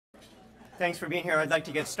Thanks for being here. I'd like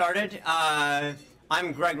to get started.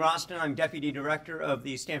 I'm Greg Roston. I'm Deputy Director of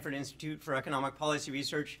the Stanford Institute for Economic Policy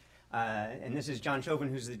Research. And this is John Chauvin,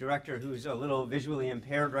 who's the director, who's a little visually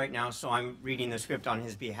impaired right now, so I'm reading the script on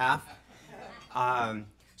his behalf.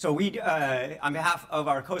 So we, on behalf of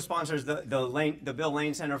our co-sponsors, the Bill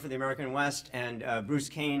Lane Center for the American West and Bruce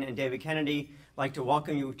Kane and David Kennedy, like to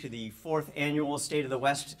welcome you to the 4th Annual State of the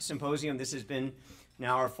West Symposium. This has been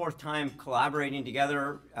now our 4th time collaborating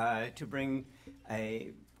together to bring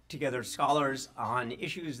together scholars on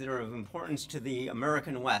issues that are of importance to the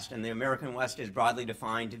American West. And the American West is broadly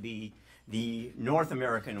defined to be the North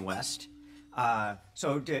American West.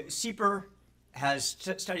 SIEPR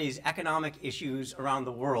studies economic issues around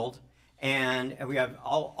the world, and we have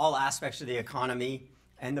all aspects of the economy.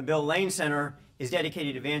 And the Bill Lane Center is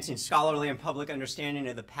dedicated to advancing scholarly and public understanding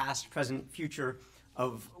of the past, present, future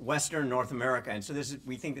of Western North America. And so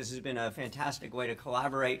we think this has been a fantastic way to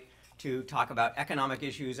collaborate to talk about economic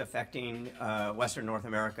issues affecting Western North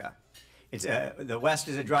America. The West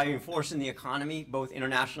is a driving force in the economy, both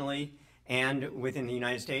internationally and within the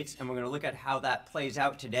United States. And we're going to look at how that plays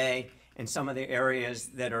out today in some of the areas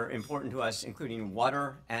that are important to us, including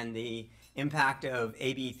water and the impact of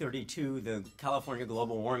AB 32, the California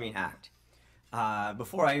Global Warming Act.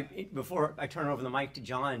 Before I turn over the mic to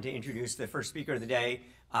John to introduce the first speaker of the day,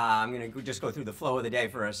 I'm going to just go through the flow of the day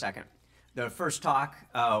for a second. The first talk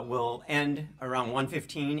will end around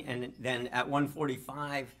 1:15, and then at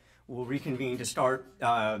 1:45 we'll reconvene to start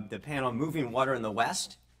the panel Moving Water in the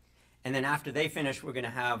West. And then after they finish, we're going to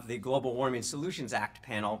have the Global Warming Solutions Act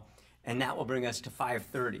panel, and that will bring us to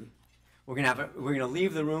 5:30. We're going to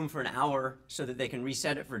leave the room for an hour so that they can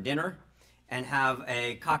reset it for dinner and have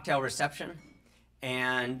a cocktail reception.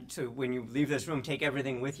 And so when you leave this room, take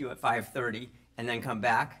everything with you at 5:30 and then come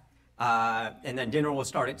back. And then dinner will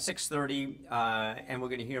start at 6:30, and we're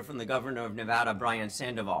going to hear from the governor of Nevada, Brian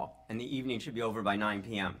Sandoval. And the evening should be over by 9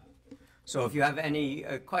 p.m. So if you have any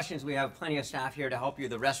questions, we have plenty of staff here to help you.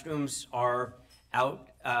 The restrooms are out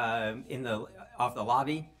off the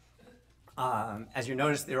lobby. As you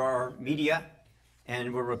notice, there are media,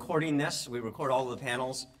 and we're recording this. We record all of the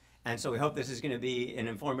panels. And so we hope this is going to be an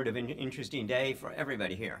informative and interesting day for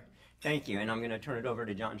everybody here. Thank you, and I'm going to turn it over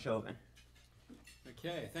to John Chauvin.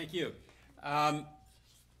 Okay, thank you. Our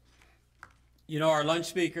lunch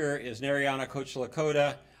speaker is Narayana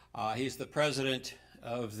Kocherlakota. He's the president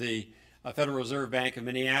of the Federal Reserve Bank of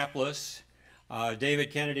Minneapolis.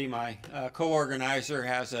 David Kennedy, my co-organizer,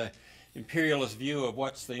 has an imperialist view of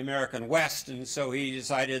what's the American West, and so he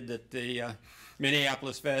decided that the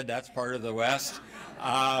Minneapolis Fed, that's part of the West.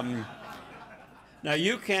 Now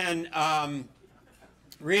you can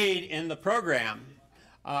read in the program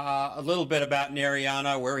a little bit about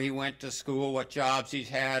Narayana, where he went to school, what jobs he's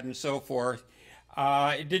had, and so forth.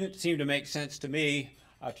 It didn't seem to make sense to me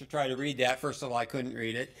to try to read that. First of all, I couldn't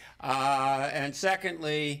read it. And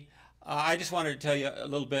secondly, I just wanted to tell you a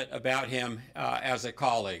little bit about him as a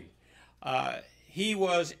colleague. He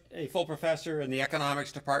was a full professor in the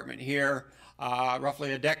economics department here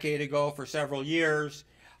roughly a decade ago for several years.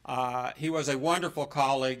 He was a wonderful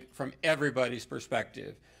colleague from everybody's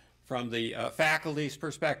perspective, from the faculty's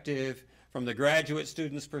perspective, from the graduate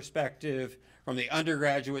students' perspective, from the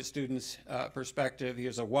undergraduate students' perspective. He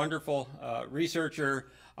is a wonderful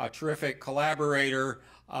researcher, a terrific collaborator,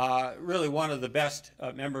 really one of the best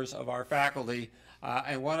members of our faculty,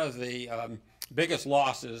 and one of the biggest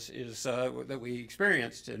losses is that we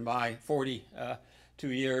experienced in my 42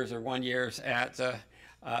 years or 1 years at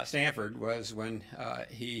Stanford was when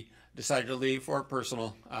he decided to leave for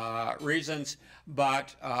personal reasons.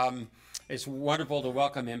 But it's wonderful to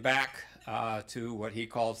welcome him back to what he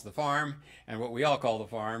calls the farm and what we all call the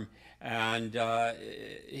farm. And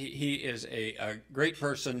he is a great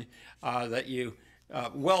person that you,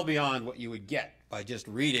 well beyond what you would get by just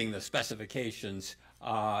reading the specifications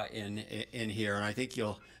in here. And I think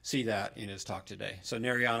you'll see that in his talk today. So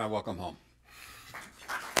Narayana, welcome home.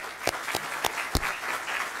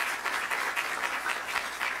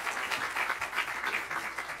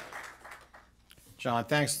 John,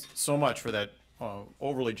 thanks so much for that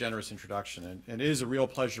overly generous introduction. And it is a real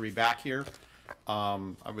pleasure to be back here.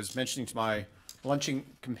 I was mentioning to my lunching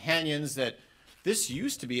companions that this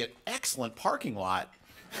used to be an excellent parking lot.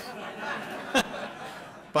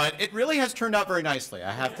 But it really has turned out very nicely,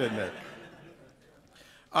 I have to admit.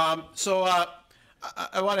 I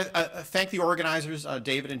want to thank the organizers,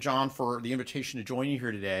 David and John, for the invitation to join you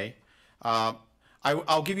here today.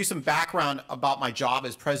 I'll give you some background about my job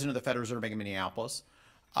as president of the Federal Reserve Bank of Minneapolis.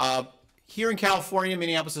 Here in California,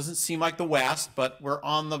 Minneapolis doesn't seem like the West, but we're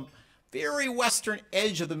on very western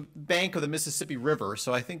edge of the bank of the Mississippi River,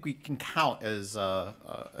 so I think we can count as the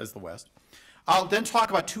West. I'll then talk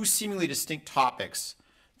about two seemingly distinct topics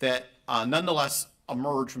that nonetheless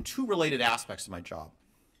emerge from two related aspects of my job.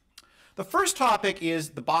 The first topic is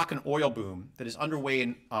the Bakken oil boom that is underway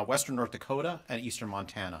in western North Dakota and eastern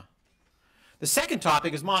Montana. The second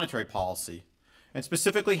topic is monetary policy, and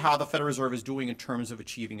specifically how the Federal Reserve is doing in terms of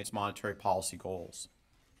achieving its monetary policy goals.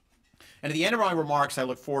 And at the end of my remarks, I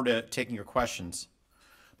look forward to taking your questions.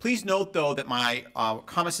 Please note, though, that my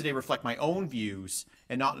comments today reflect my own views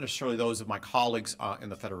and not necessarily those of my colleagues in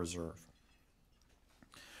the Federal Reserve.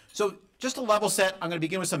 So just to level set, I'm going to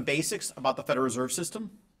begin with some basics about the Federal Reserve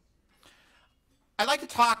System. I'd like to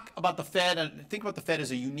talk about the Fed and think about the Fed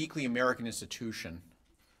as a uniquely American institution.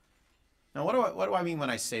 Now, what do I mean when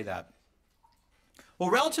I say that? Well,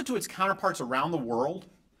 relative to its counterparts around the world,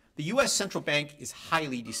 the U.S. central bank is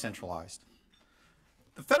highly decentralized.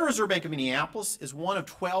 The Federal Reserve Bank of Minneapolis is one of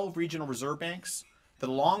 12 regional reserve banks that,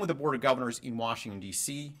 along with the Board of Governors in Washington,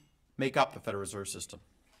 D.C., make up the Federal Reserve System.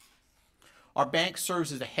 Our bank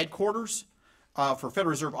serves as the headquarters for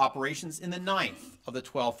Federal Reserve operations in the 9th of the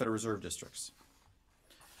 12 Federal Reserve districts.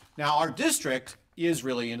 Now, our district is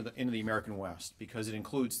really into the American West because it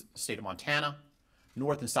includes the state of Montana,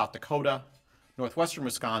 North and South Dakota, northwestern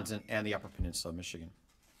Wisconsin, and the Upper Peninsula of Michigan.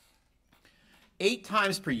 8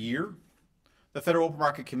 times per year, the Federal Open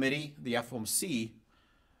Market Committee, the FOMC,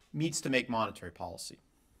 meets to make monetary policy.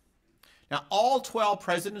 Now, all 12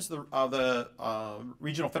 presidents of the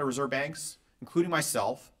regional Federal Reserve banks, including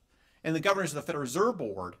myself, and the governors of the Federal Reserve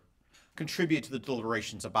Board contribute to the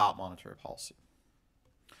deliberations about monetary policy.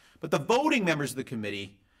 But the voting members of the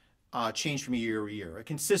committee change from year to year. It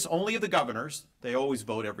consists only of the governors. They always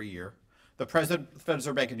vote every year. The president of the Federal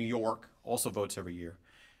Reserve Bank of New York also votes every year.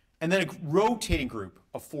 And then a rotating group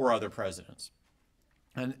of 4 other presidents.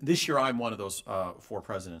 And this year I'm one of those 4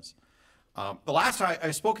 presidents. The last time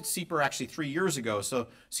I spoke at SIEPR actually 3 years ago, so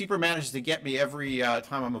SIEPR manages to get me every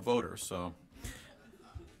time I'm a voter. So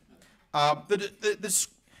I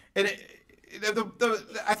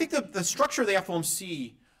think the structure of the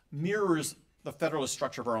FOMC mirrors the federalist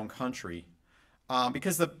structure of our own country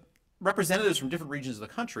because the representatives from different regions of the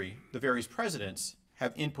country, the various presidents,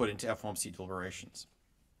 have input into FOMC deliberations.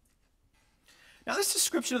 Now, this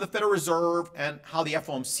description of the Federal Reserve and how the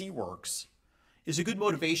FOMC works is a good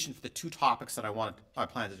motivation for the 2 topics that I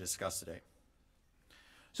plan to discuss today.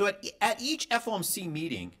 So at each FOMC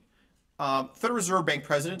meeting, Federal Reserve Bank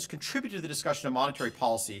presidents contribute to the discussion of monetary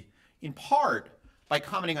policy in part by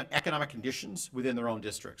commenting on economic conditions within their own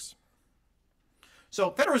districts. So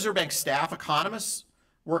Federal Reserve Bank staff economists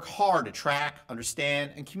work hard to track,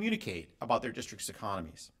 understand, and communicate about their district's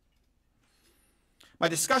economies. My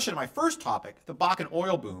discussion of my first topic, the Bakken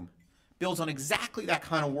oil boom, builds on exactly that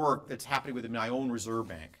kind of work that's happening within my own reserve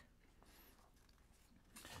bank.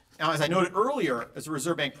 Now, as I noted earlier, as a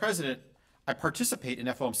Reserve Bank president, I participate in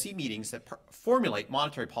FOMC meetings that formulate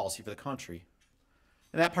monetary policy for the country.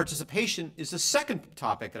 And that participation is the second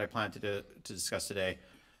topic that I plan to discuss today,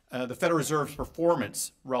 the Federal Reserve's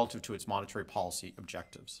performance relative to its monetary policy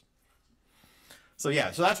objectives. So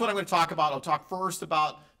that's what I'm going to talk about. I'll talk first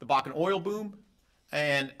about the Bakken oil boom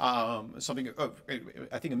and something of,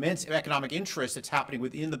 I think, immense economic interest that's happening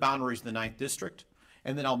within the boundaries of the 9th District.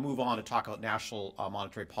 And then I'll move on to talk about national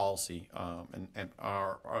monetary policy and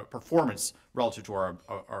our performance relative to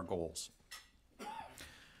our goals.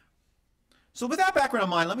 So with that background in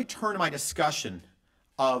mind, let me turn to my discussion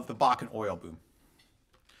of the Bakken oil boom.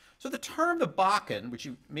 So the term the Bakken, which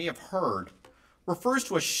you may have heard, refers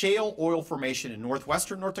to a shale oil formation in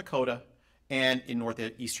northwestern North Dakota and in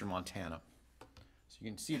northeastern Montana. So you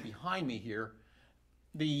can see it behind me here.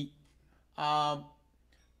 This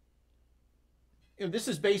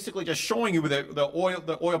is basically just showing you the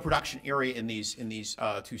oil production area in these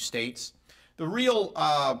 2 states. The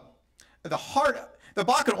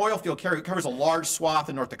Bakken oil field covers a large swath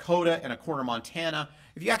in North Dakota and a corner of Montana.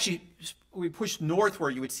 If you we push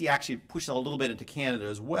northward, you would see actually push a little bit into Canada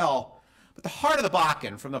as well. But the heart of the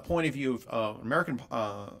Bakken, from the point of view of American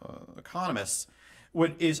economists,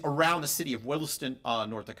 is around the city of Williston,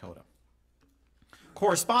 North Dakota.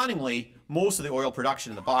 Correspondingly, most of the oil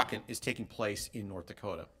production in the Bakken is taking place in North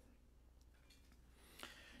Dakota.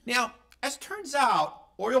 Now, as it turns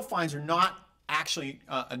out, oil finds are not actually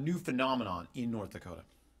a new phenomenon in North Dakota.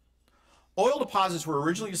 Oil deposits were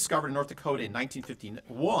originally discovered in North Dakota in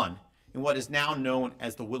 1951 in what is now known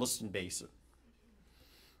as the Williston Basin.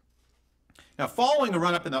 Now, following the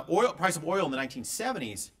run-up in the price of oil in the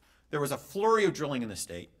 1970s, there was a flurry of drilling in the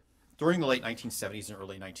state during the late 1970s and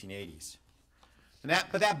early 1980s.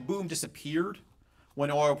 But that boom disappeared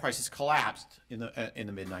when oil prices collapsed in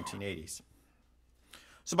the mid-1980s.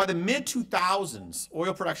 So by the mid-2000s,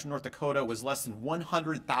 oil production in North Dakota was less than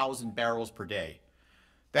 100,000 barrels per day.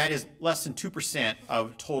 That is less than 2%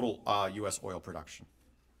 of total U.S. oil production.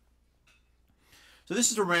 So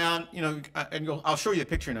this is around, and I'll show you the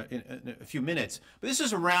picture in a few minutes, but this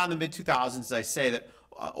is around the mid-2000s, as I say, that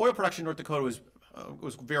oil production in North Dakota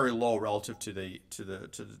was very low relative to the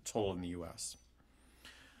total in the U.S.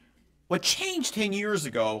 What changed 10 years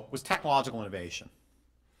ago was technological innovation.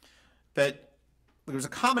 That there was a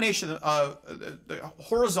combination of the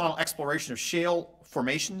horizontal exploration of shale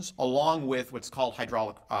formations along with what's called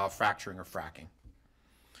hydraulic fracturing or fracking.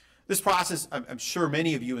 This process, I'm sure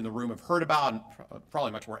many of you in the room have heard about and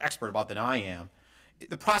probably much more expert about than I am.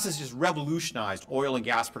 The process just revolutionized oil and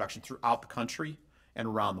gas production throughout the country and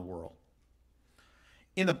around the world.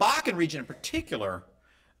 In the Bakken region in particular,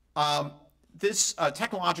 this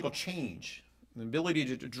technological change, the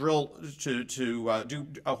ability to drill, to do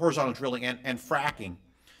horizontal drilling and fracking,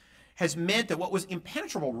 has meant that what was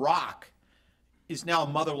impenetrable rock is now a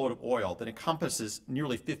mother lode of oil that encompasses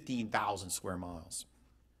nearly 15,000 square miles.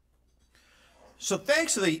 So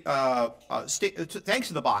thanks to the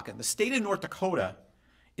Bakken, the state of North Dakota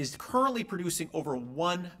is currently producing over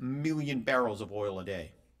 1 million barrels of oil a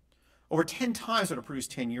day, over 10 times what it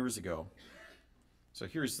produced 10 years ago. So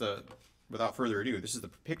here's without further ado, this is the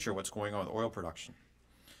picture of what's going on with oil production.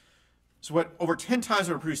 So over 10 times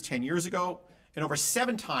what it produced 10 years ago, and over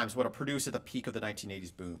 7 times what it produced at the peak of the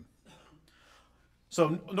 1980s boom.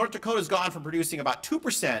 So North Dakota has gone from producing about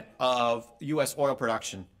 2% of U.S. oil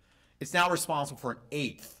production. It's now responsible for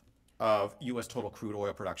 1/8 of U.S. total crude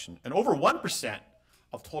oil production and over 1%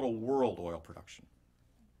 of total world oil production.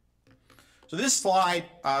 So this slide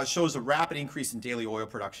shows a rapid increase in daily oil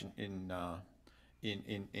production in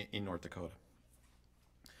North Dakota.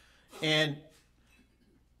 And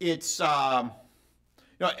it's,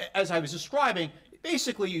 as I was describing,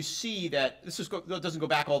 basically you see that this doesn't go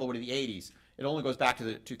back all the way to the 80s. It only goes back to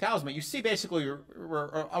the 2000s, but you see basically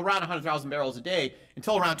we're around 100,000 barrels a day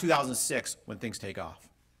until around 2006 when things take off.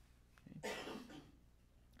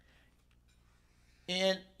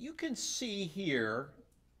 And you can see here,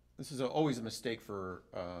 this is always a mistake for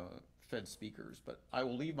Fed speakers, but I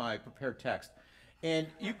will leave my prepared text. And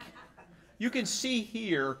you can see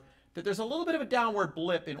here that there's a little bit of a downward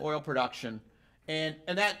blip in oil production, and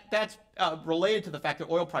that's related to the fact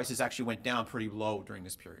that oil prices actually went down pretty low during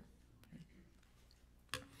this period.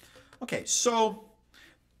 Okay, so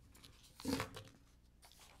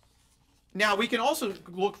now we can also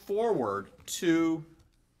look forward to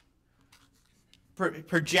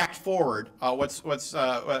project forward now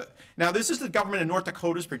this is the government of North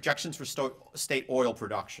Dakota's projections for state oil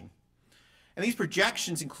production. And these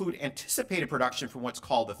projections include anticipated production from what's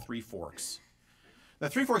called the Three Forks. The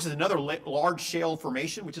Three Forks is another large shale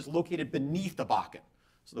formation which is located beneath the Bakken.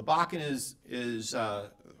 So the Bakken is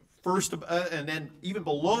first, and then even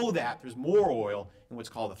below that, there's more oil in what's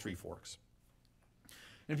called the Three Forks.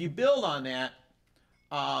 And if you build on that,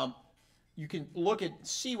 you can look at,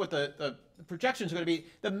 see what the projections are going to be.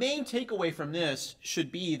 The main takeaway from this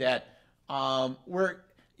should be that we're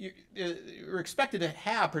expected to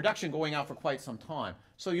have production going out for quite some time.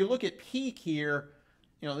 So you look at peak here,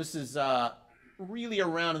 this is really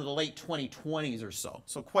around in the late 2020s or so.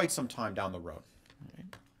 So quite some time down the road. Okay.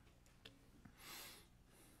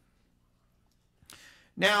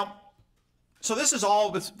 Now, so this is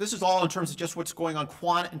all in terms of just what's going on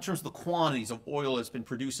in terms of the quantities of oil that's been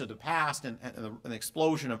produced in the past and the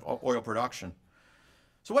explosion of oil production.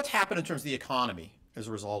 So what's happened in terms of the economy as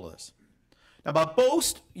a result of this? Now, by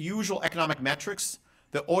most usual economic metrics,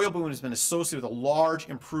 the oil boom has been associated with a large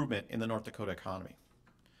improvement in the North Dakota economy.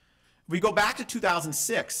 If we go back to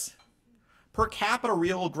 2006, per capita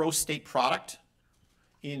real gross state product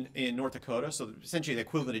in North Dakota, so essentially the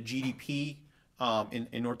equivalent of GDP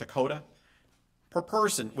in North Dakota, per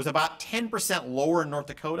person was about 10% lower in North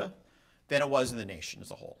Dakota than it was in the nation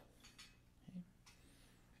as a whole.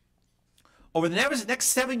 Over the next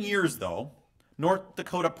 7 years, though, North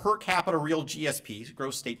Dakota per capita real GSP,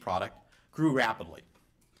 gross state product, grew rapidly.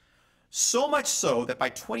 So much so that by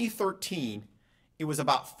 2013, it was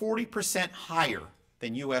about 40% higher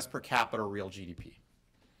than U.S. per capita real GDP.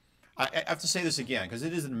 I have to say this again because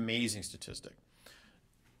it is an amazing statistic.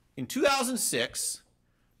 In 2006,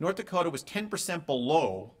 North Dakota was 10%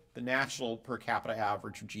 below the national per capita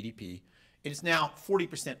average of GDP. It is now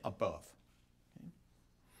 40% above. Okay.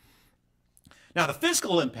 Now, the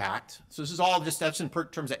fiscal impact, so this is all just that's in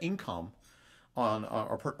terms of income on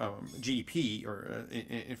GDP or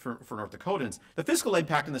for North Dakotans. The fiscal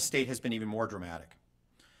impact in the state has been even more dramatic.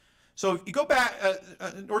 So if you go back,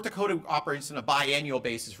 North Dakota operates on a biennial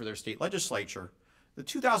basis for their state legislature. The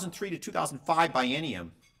 2003 to 2005 biennium,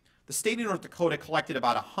 the state of North Dakota collected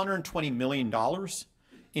about $120 million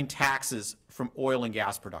in taxes from oil and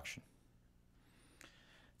gas production.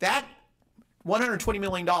 That $120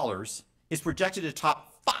 million is projected to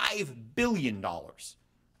top $5 billion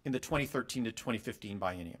in the 2013 to 2015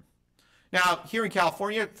 biennium. Now, here in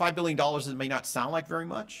California, $5 billion may not sound like very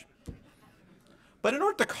much, but in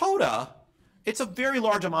North Dakota, it's a very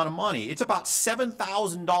large amount of money. It's about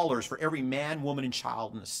 $7,000 for every man, woman, and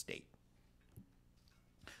child in the state.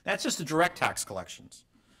 That's just the direct tax collections.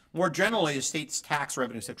 More generally, the state's tax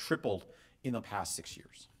revenues have tripled in the past 6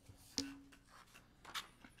 years.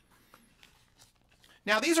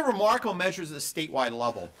 Now, these are remarkable measures at the statewide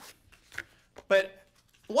level. But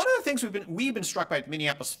one of the things we've been struck by at the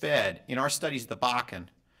Minneapolis Fed in our studies of the Bakken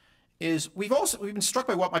is we've been struck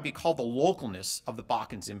by what might be called the localness of the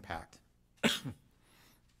Bakken's impact.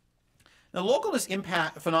 Now, localness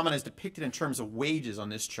impact phenomenon is depicted in terms of wages on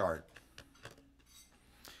this chart.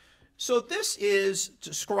 So this is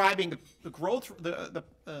describing the growth, the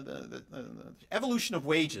evolution of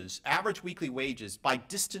wages, average weekly wages, by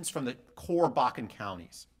distance from the core Bakken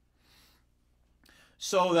counties.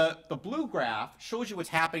 So the blue graph shows you what's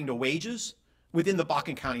happening to wages within the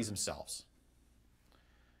Bakken counties themselves.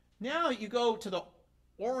 Now you go to the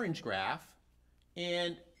orange graph,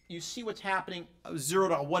 and you see what's happening 0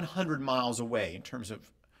 to 100 miles away in terms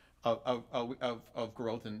of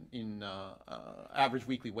growth in average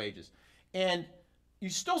weekly wages. And you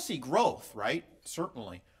still see growth, right?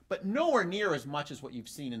 Certainly, but nowhere near as much as what you've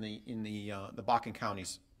seen in the Bakken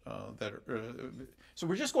counties. So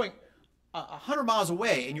we're just going 100 miles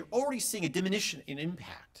away, and you're already seeing a diminution in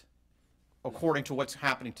impact, according to what's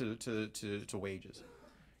happening to wages.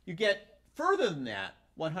 You get further than that,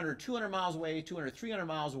 100, 200 miles away, 200, 300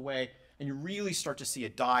 miles away, and you really start to see a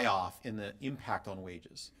die-off in the impact on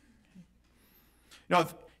wages. Now,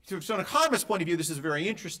 so an economist's point of view, this is very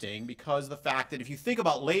interesting because the fact that if you think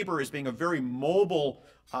about labor as being a very mobile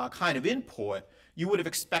kind of input, you would have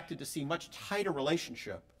expected to see much tighter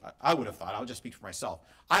relationship. I would have thought, I'll just speak for myself,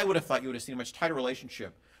 I would have thought you would have seen a much tighter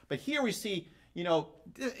relationship. But here we see, you know,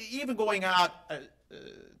 even going out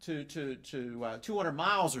to 200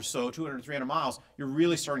 miles or so, 200 to 300 miles, you're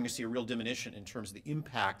really starting to see a real diminution in terms of the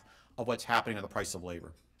impact of what's happening on the price of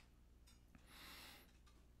labor.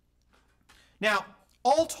 Now,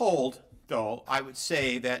 all told, though, I would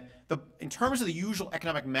say that in terms of the usual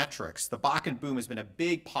economic metrics, the Bakken boom has been a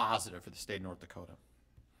big positive for the state of North Dakota.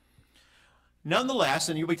 Nonetheless,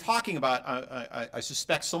 and you'll be talking about, I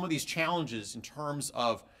suspect, some of these challenges in terms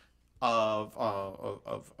of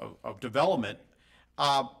development,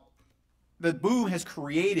 the boom has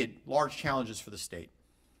created large challenges for the state.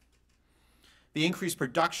 The increased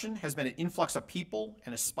production has been an influx of people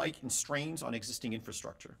and a spike in strains on existing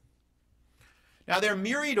infrastructure. Now, there are a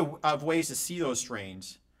myriad of ways to see those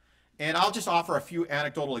strains, and I'll just offer a few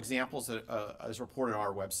anecdotal examples that as reported on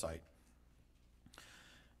our website.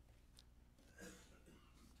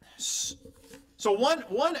 So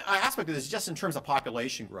one aspect of this is just in terms of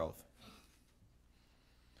population growth.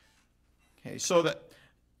 Okay, so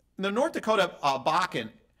the North Dakota Bakken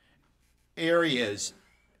areas,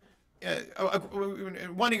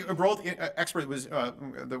 one growth expert was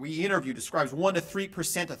that we interviewed describes 1 to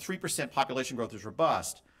 3%, a 3% population growth is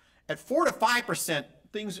robust. At 4 to 5%,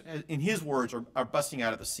 things, in his words, are busting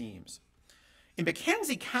out of the seams. In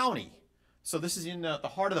McKenzie County, so this is in the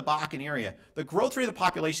heart of the Bakken area, the growth rate of the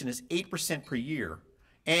population is 8% per year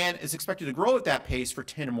and is expected to grow at that pace for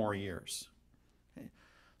 10 or more years. Okay.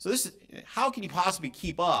 So this is, how can you possibly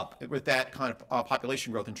keep up with that kind of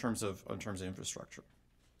population growth in terms of infrastructure?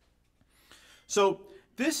 So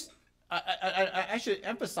this, I should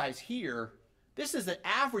emphasize here, this is the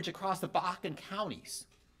average across the Bakken counties.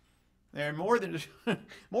 There are more than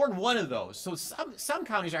one of those. So some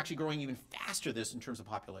counties are actually growing even faster than this in terms of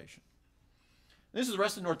population. This is the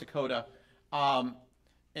rest of North Dakota,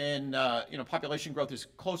 and population growth is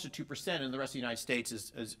close to 2%, and the rest of the United States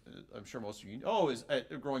is, as I'm sure most of you know, is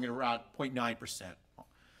growing at around 0.9%.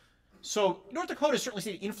 So North Dakota is certainly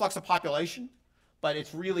seeing an influx of population, but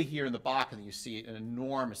it's really here in the Bakken that you see an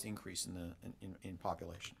enormous increase in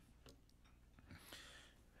population.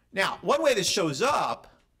 Now, one way this shows up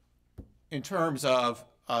in terms of,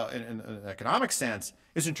 in an economic sense,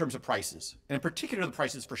 is in terms of prices, and in particular the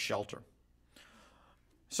prices for shelter.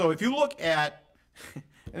 So if you look at,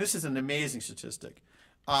 and this is an amazing statistic,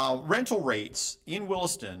 rental rates in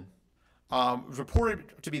Williston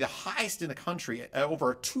reported to be the highest in the country at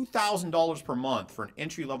over $2,000 per month for an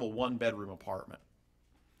entry-level one-bedroom apartment.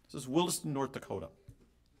 This is Williston, North Dakota.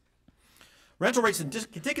 Rental rates in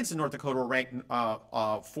Dickinson, North Dakota were ranked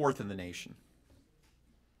fourth in the nation.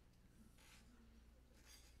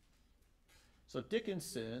 So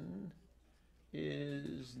Dickinson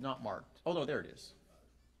is not marked. Oh, no, there it is.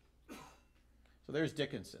 So there's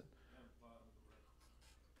Dickinson.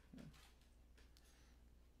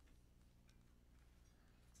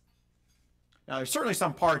 Now, there's certainly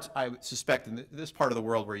some parts, I would suspect, in this part of the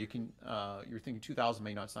world where you can, you're thinking 2,000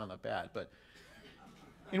 may not sound that bad, but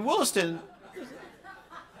in Williston,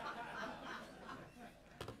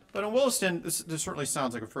 this certainly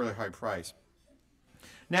sounds like a fairly high price.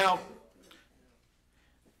 Now,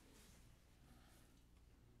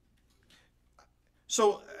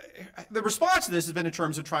 so the response to this has been in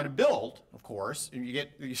terms of trying to build, of course, and you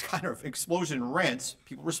get these kind of explosion in rents.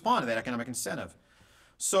 People respond to that economic incentive.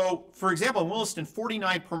 So, for example, in Williston,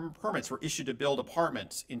 49 permits were issued to build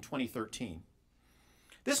apartments in 2013.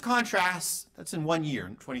 This contrasts, that's in 1 year,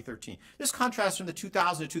 in 2013. This contrasts from the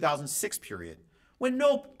 2000 to 2006 period, when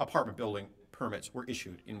no apartment building permits were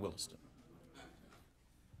issued in Williston.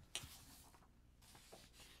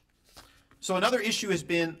 So another issue has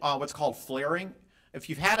been what's called flaring. If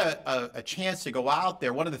you've had a chance to go out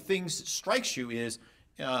there, one of the things that strikes you is,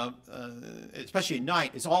 especially at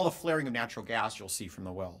night, is all the flaring of natural gas you'll see from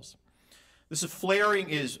the wells. This is flaring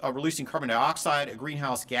is releasing carbon dioxide, a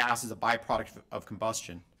greenhouse gas, is a byproduct of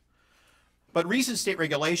combustion. But recent state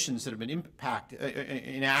regulations that have been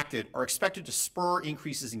enacted are expected to spur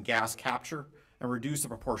increases in gas capture and reduce the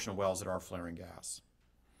proportion of wells that are flaring gas.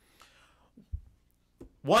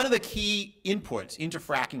 One of the key inputs into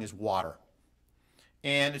fracking is water.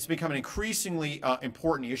 And it's become an increasingly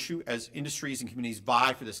important issue as industries and communities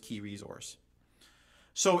vie for this key resource.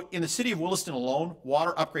 So in the city of Williston alone,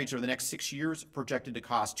 water upgrades over the next 6 years are projected to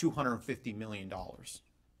cost $250 million.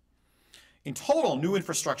 In total, new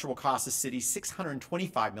infrastructure will cost the city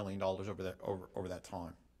 $625 million over that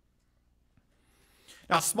time.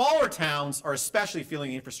 Now, smaller towns are especially feeling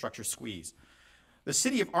the infrastructure squeeze. The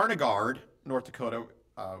city of Arnegard, North Dakota,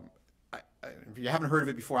 if you haven't heard of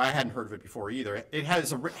it before, I hadn't heard of it before either. It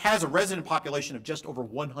has a resident population of just over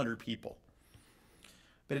 100 people.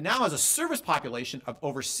 But it now has a service population of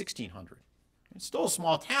over 1,600. It's still a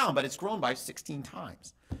small town, but it's grown by 16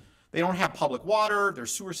 times. They don't have public water. Their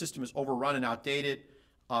sewer system is overrun and outdated.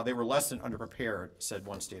 They were less than underprepared, said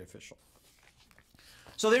one state official.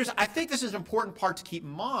 So I think this is an important part to keep in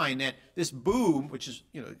mind, that this boom, which is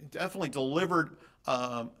definitely delivered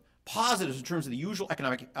positives in terms of the usual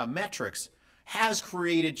economic metrics, has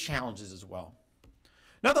created challenges as well.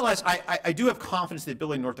 Nonetheless, I do have confidence in the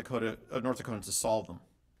ability of North Dakotans to solve them.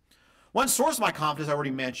 One source of my confidence I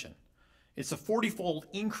already mentioned. It's a 40-fold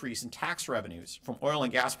increase in tax revenues from oil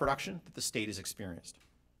and gas production that the state has experienced.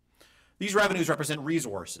 These revenues represent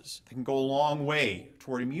resources that can go a long way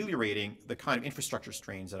toward ameliorating the kind of infrastructure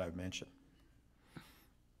strains that I've mentioned.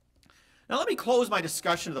 Now let me close my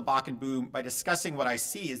discussion of the Bakken boom by discussing what I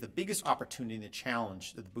see as the biggest opportunity and the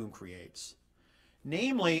challenge that the boom creates,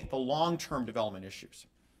 namely the long-term development issues.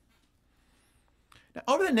 Now,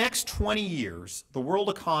 over the next 20 years, the world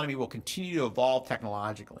economy will continue to evolve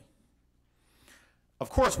technologically. Of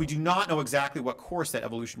course, we do not know exactly what course that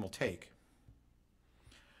evolution will take.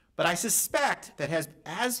 But I suspect that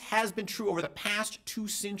as has been true over the past 2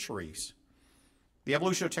 centuries, the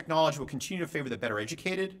evolution of technology will continue to favor the better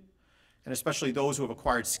educated, and especially those who have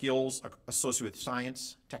acquired skills associated with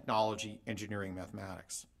science, technology, engineering,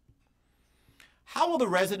 mathematics. How will the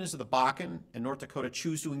residents of the Bakken and North Dakota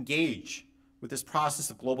choose to engage with this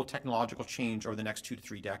process of global technological change over the next 2 to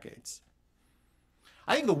 3 decades?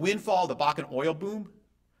 I think the windfall of the Bakken oil boom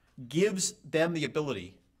gives them the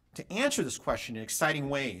ability to answer this question in exciting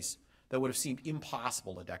ways that would have seemed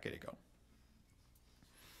impossible a decade ago.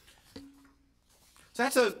 So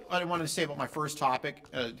that's what I wanted to say about my first topic,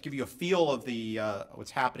 give you a feel of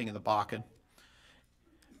what's happening in the Bakken.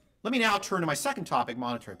 Let me now turn to my second topic,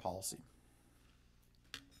 monetary policy.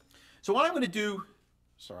 So what I'm going to do,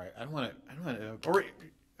 sorry, I don't want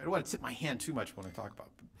to tip my hand too much when I talk about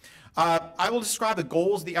it. I will describe the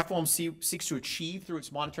goals the FOMC seeks to achieve through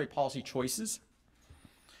its monetary policy choices.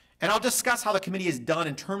 And I'll discuss how the committee has done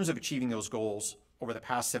in terms of achieving those goals over the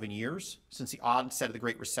past 7 years, since the onset of the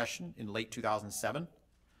Great Recession in late 2007.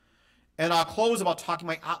 And I'll close about talking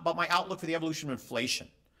about my outlook for the evolution of inflation,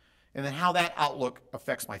 and then how that outlook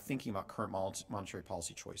affects my thinking about current monetary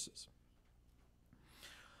policy choices.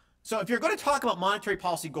 So if you're going to talk about monetary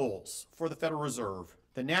policy goals for the Federal Reserve,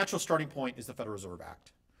 the natural starting point is the Federal Reserve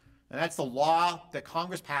Act. And that's the law that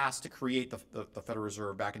Congress passed to create the Federal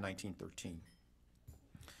Reserve back in 1913.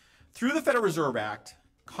 Through the Federal Reserve Act,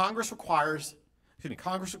 Congress requires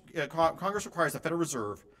the Federal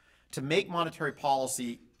Reserve to make monetary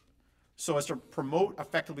policy so as to promote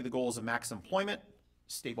effectively the goals of maximum employment,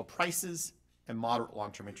 stable prices, and moderate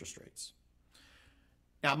long-term interest rates.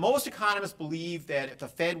 Now, most economists believe that if the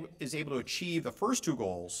Fed is able to achieve the first two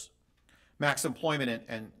goals, maximum employment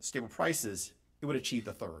and stable prices, it would achieve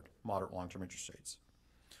the third, moderate long-term interest rates.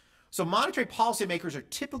 So monetary policymakers are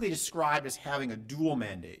typically described as having a dual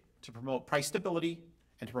mandate to promote price stability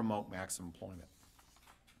and to promote maximum employment.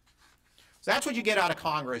 So that's what you get out of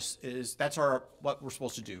Congress is that's what we're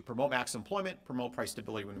supposed to do, promote maximum employment, promote price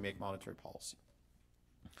stability when we make monetary policy.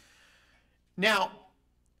 Now,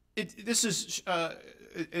 it's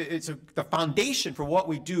the foundation for what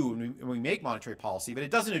we do when we make monetary policy, but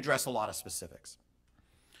it doesn't address a lot of specifics.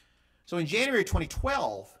 So in January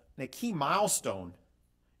 2012, in a key milestone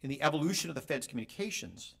in the evolution of the Fed's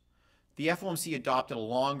communications, the FOMC adopted a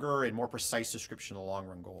longer and more precise description of the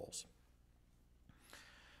long-run goals.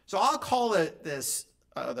 So I'll call it this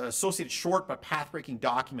the associated short but path-breaking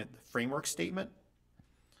document, the framework statement.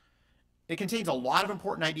 It contains a lot of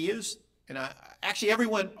important ideas, and actually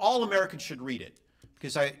all Americans should read it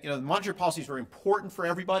because monetary policy is very important for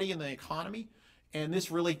everybody in the economy, and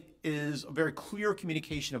this really is a very clear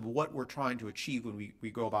communication of what we're trying to achieve when we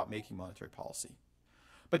go about making monetary policy.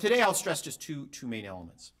 But today I'll stress just two main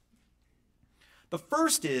elements. The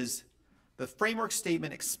first is the framework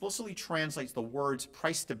statement explicitly translates the words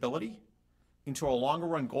price stability into a longer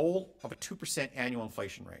run goal of a 2% annual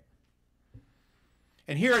inflation rate.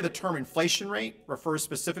 And here the term inflation rate refers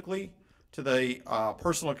specifically to the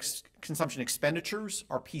personal consumption expenditures,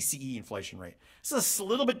 or PCE inflation rate. This is a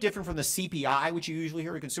little bit different from the CPI, which you usually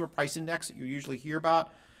hear, the Consumer Price Index that you usually hear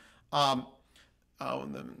about.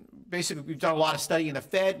 Basically, we've done a lot of study in the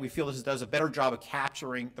Fed. We feel this does a better job of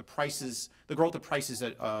capturing the prices, the growth of prices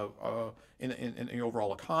in the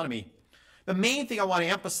overall economy. The main thing I want to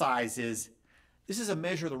emphasize is this is a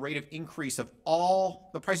measure of the rate of increase of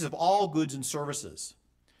the prices of all goods and services,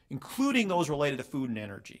 including those related to food and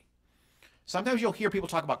energy. Sometimes you'll hear people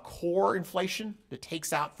talk about core inflation that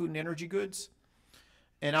takes out food and energy goods.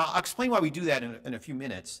 And I'll explain why we do that in a few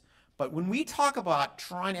minutes. But when we talk about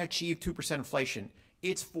trying to achieve 2% inflation,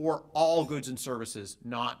 it's for all goods and services,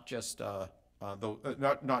 not just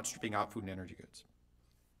not stripping out food and energy goods.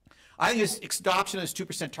 I think this adoption of this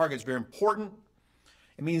 2% target is very important.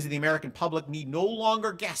 It means that the American public need no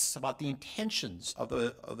longer guess about the intentions of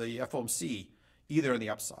the FOMC, either on the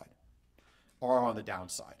upside or on the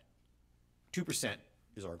downside. 2%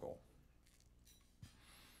 is our goal.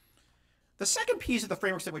 The second piece of the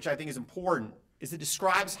framework statement, which I think is important, is it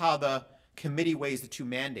describes how the committee weighs the two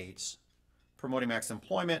mandates, promoting maximum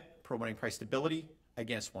employment, promoting price stability,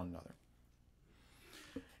 against one another.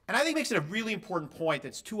 And I think it makes it a really important point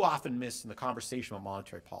that's too often missed in the conversation about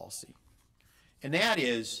monetary policy. And that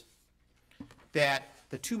is that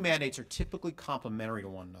the two mandates are typically complementary to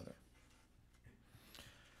one another.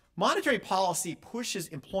 Monetary policy pushes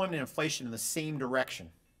employment and inflation in the same direction.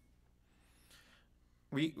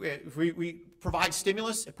 If we provide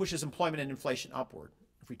stimulus, it pushes employment and inflation upward.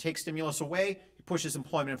 If we take stimulus away, it pushes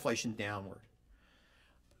employment and inflation downward.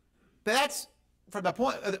 But that's from the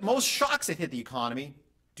point that most shocks that hit the economy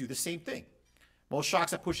do the same thing. Most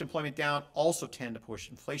shocks that push employment down also tend to push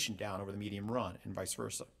inflation down over the medium run, and vice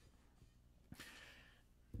versa.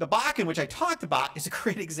 The Bakken, which I talked about, is a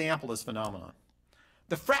great example of this phenomenon.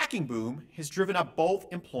 The fracking boom has driven up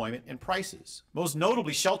both employment and prices, most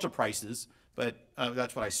notably shelter prices, but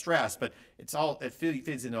that's what I stress, but it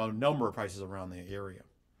fits into a number of prices around the area.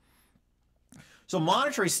 So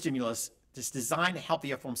monetary stimulus that's designed to help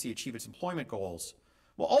the FOMC achieve its employment goals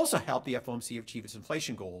will also help the FOMC achieve its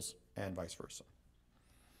inflation goals and vice versa.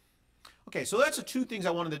 Okay, so that's the two things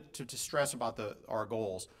I wanted to stress about our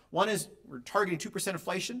goals. One is we're targeting 2%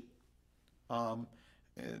 inflation,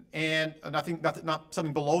 and not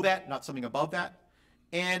something below that, not something above that,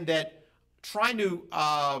 and that trying to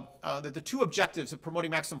that the two objectives of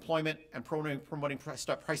promoting maximum employment and promoting price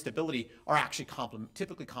stability are actually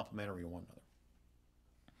typically complementary to one another.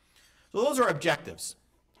 So those are objectives.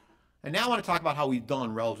 And now I want to talk about how we've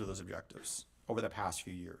done relative to those objectives over the past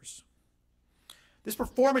few years. This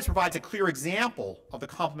performance provides a clear example of the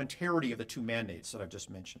complementarity of the two mandates that I've just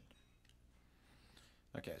mentioned.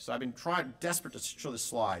 Okay, so I've been desperate to show this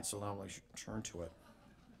slide, so now I'm going to turn to it.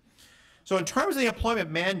 So in terms of the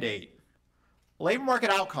employment mandate, labor market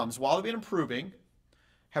outcomes, while they've been improving,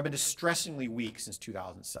 have been distressingly weak since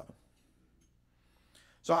 2007.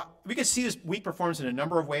 So we can see this weak performance in a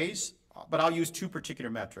number of ways, but I'll use two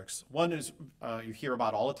particular metrics. One is you hear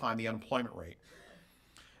about all the time, the unemployment rate.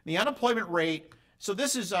 The unemployment rate, so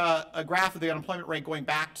this is a graph of the unemployment rate going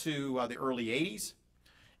back to the early 80s.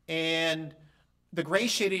 And The gray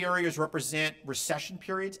shaded areas represent recession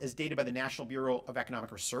periods as dated by the National Bureau of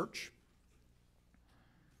Economic Research.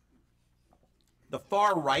 The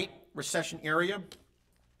far right recession area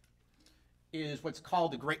is what's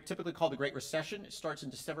called typically called the Great Recession. It starts in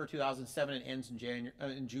December 2007 and ends in June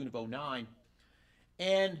of 2009.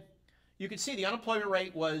 And you can see the unemployment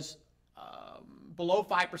rate was below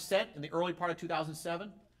 5% in the early part of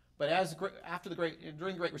 2007, but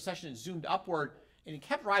during the Great Recession, it zoomed upward, and it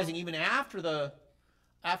kept rising even after the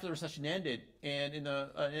recession ended. And in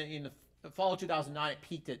the fall of 2009, it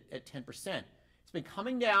peaked at 10%. It's been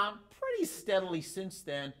coming down pretty steadily since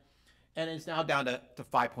then, and it's now down to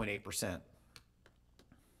 5.8%.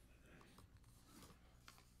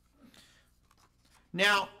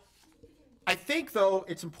 Now, I think, though,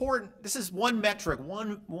 it's important, this is one metric,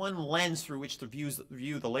 one lens through which to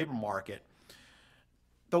view the labor market.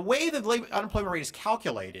 The way the unemployment rate is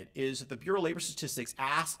calculated is that the Bureau of Labor Statistics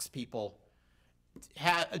asks people,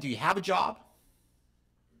 do you have a job?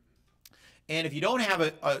 And if you don't have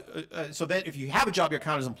if you have a job, you're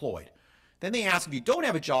counted as employed. Then they ask, if you don't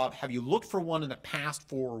have a job, have you looked for one in the past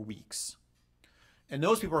 4 weeks? And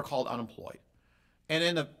those people are called unemployed. And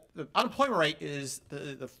then the unemployment rate is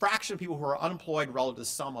the fraction of people who are unemployed relative to the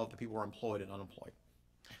sum of the people who are employed and unemployed.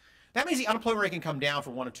 That means the unemployment rate can come down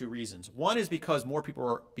for one of two reasons. One is because more people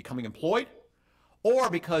are becoming employed, or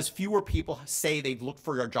because fewer people say they've looked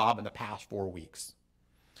for a job in the past 4 weeks.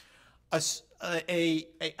 A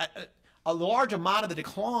large amount of the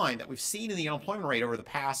decline that we've seen in the unemployment rate over the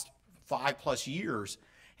past 5+ years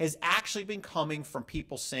has actually been coming from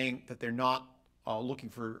people saying that they're not looking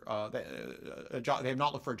for a job. They have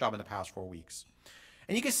not looked for a job in the past 4 weeks.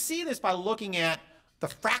 And you can see this by looking at the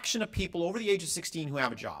fraction of people over the age of 16 who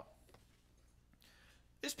have a job.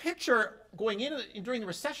 This picture going during the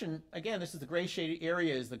recession, again, this is the gray shaded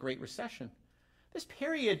area, is the Great Recession. This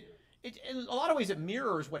period, in a lot of ways, it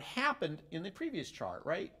mirrors what happened in the previous chart,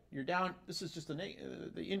 right? You're down, this is just the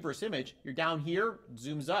inverse image. You're down here, it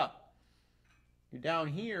zooms up. You're down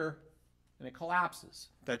here, and it collapses.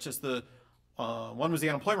 That's just one was the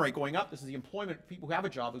unemployment rate going up. This is the employment, people who have a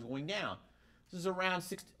job is going down. This is around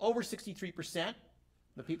over 63%.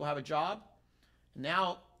 The people have a job. And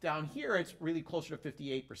now down here, it's really closer to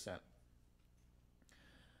 58%.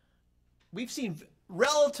 We've seen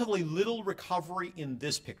relatively little recovery in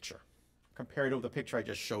this picture compared to the picture I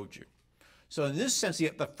just showed you. So in this sense,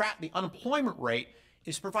 the unemployment rate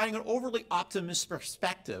is providing an overly optimistic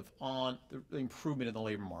perspective on the improvement in the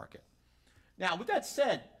labor market. Now, with that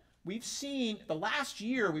said, we've seen the last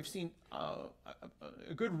year, we've seen a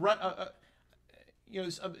good run,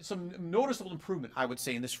 some noticeable improvement, I would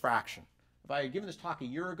say, in this fraction. If I had given this talk a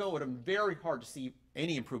year ago, it would have been very hard to see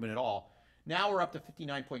any improvement at all. Now we're up to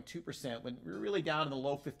 59.2% when we're really down in the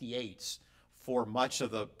low 58s for much of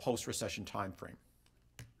the post-recession time frame.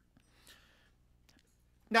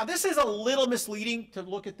 Now, this is a little misleading to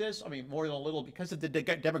look at this. I mean, more than a little, because of the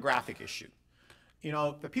demographic issue. You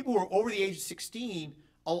know, the people who are over the age of 16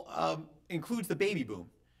 includes the baby boom.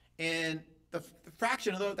 And the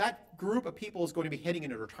fraction of that group of people is going to be heading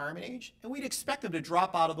into retirement age, and we'd expect them to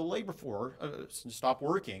drop out of the labor force and stop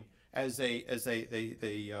working as they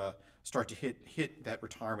start to hit that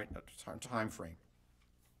retirement time frame.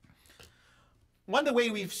 One of the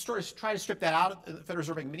ways we've tried to strip that out of the Federal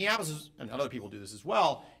Reserve Bank of Minneapolis, and other people do this as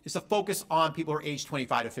well, is to focus on people who are age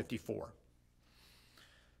 25 to 54.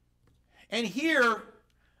 And here,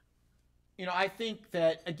 you know, I think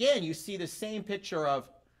that, again, you see the same picture of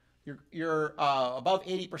you're above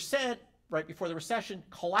 80% right before the recession,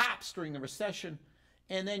 collapse during the recession,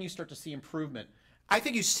 and then you start to see improvement. I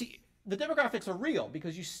think you see the demographics are real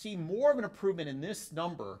because you see more of an improvement in this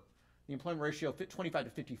number, the employment ratio 25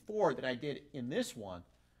 to 54, than I did in this one.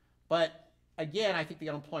 But again, I think the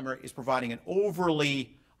unemployment rate is providing an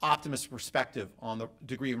overly optimistic perspective on the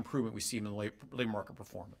degree of improvement we see in the labor market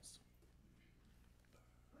performance.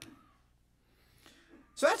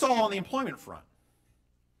 So that's all on the employment front.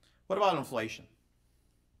 What about inflation?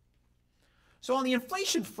 So on the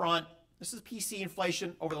inflation front, this is PC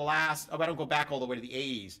inflation over the last, I don't go back all the way to the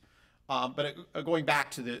 80s, but going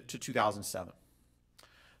back to 2007.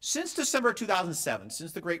 Since December 2007,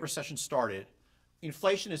 since the Great Recession started,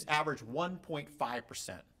 inflation has averaged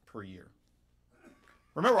 1.5% per year.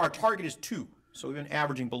 Remember, our target is 2, so we've been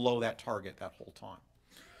averaging below that target that whole time.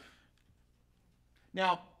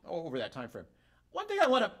 Now, over that time frame. One thing I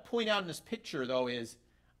want to point out in this picture, though, is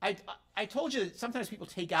I told you that sometimes people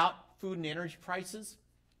take out food and energy prices,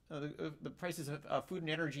 the prices of food and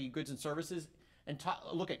energy goods and services, and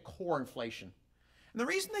look at core inflation. And the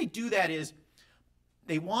reason they do that is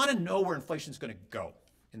they want to know where inflation is going to go.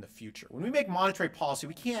 in the future. When we make monetary policy,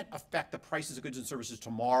 we can't affect the prices of goods and services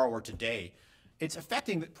tomorrow or today. It's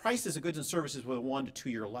affecting the prices of goods and services with a 1 to 2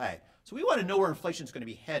 year lag. So we want to know where inflation is going to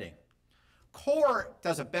be heading. Core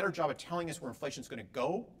does a better job of telling us where inflation is going to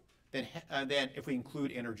go than if we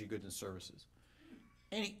include energy, goods, and services.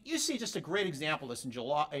 And you see just a great example of this in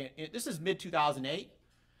July. This is mid-2008.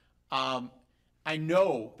 I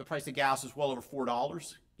know the price of gas was well over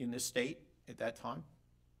 $4 in this state at that time.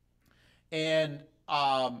 And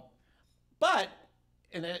that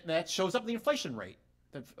shows up in the inflation rate.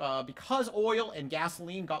 Because oil and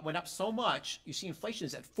gasoline went up so much, you see inflation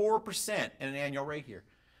is at 4% at an annual rate here.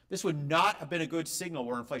 This would not have been a good signal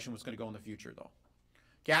where inflation was going to go in the future, though.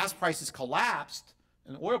 Gas prices collapsed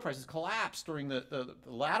and oil prices collapsed during the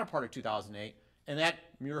latter part of 2008, and that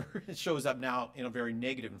mirror shows up now in a very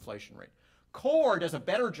negative inflation rate. Core does a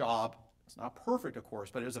better job. It's not perfect, of course,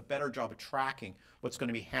 but it does a better job of tracking what's going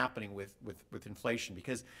to be happening with inflation,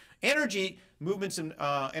 because energy movements in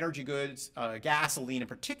energy goods, gasoline in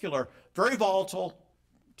particular, very volatile,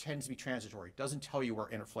 tends to be transitory. Doesn't tell you where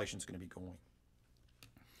inflation is going to be going.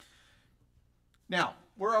 Now,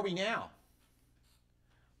 where are we now?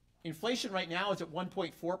 Inflation right now is at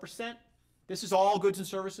 1.4%. This is all goods and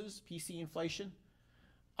services, PC inflation.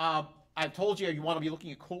 I've told you you want to be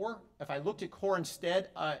looking at core. If I looked at core instead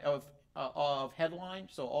of headline,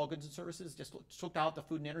 so all goods and services, just took out the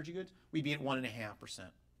food and energy goods, we'd be at 1.5%.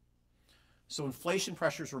 So inflation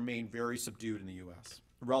pressures remain very subdued in the U.S.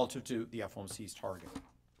 relative to the FOMC's target.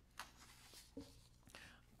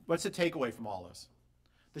 What's the takeaway from all this?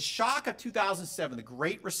 The shock of 2007, the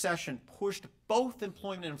Great Recession, pushed both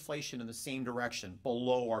employment and inflation in the same direction,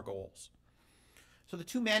 below our goals. So the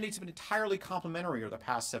two mandates have been entirely complementary over the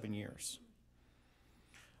past 7 years.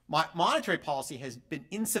 Monetary policy has been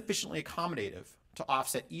insufficiently accommodative to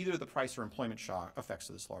offset either the price or employment shock effects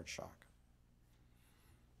of this large shock.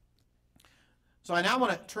 So I now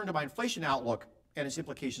want to turn to my inflation outlook and its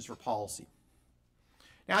implications for policy.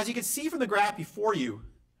 Now, as you can see from the graph before you,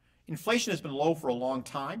 inflation has been low for a long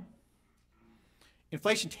time.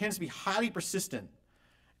 Inflation tends to be highly persistent.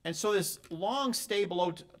 And so this long stay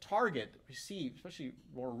below target we see, especially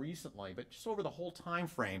more recently, but just over the whole time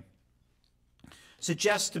frame,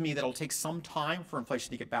 suggests to me that it'll take some time for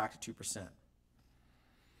inflation to get back to 2%.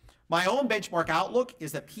 My own benchmark outlook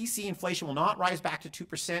is that PC inflation will not rise back to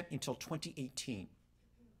 2% until 2018,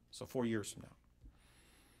 so 4 years from now.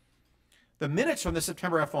 The minutes from the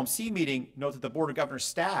September FOMC meeting note that the Board of Governors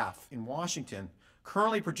staff in Washington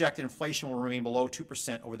currently project that inflation will remain below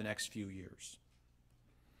 2% over the next few years.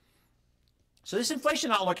 So this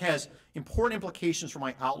inflation outlook has important implications for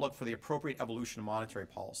my outlook for the appropriate evolution of monetary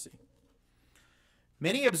policy.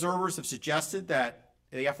 Many observers have suggested that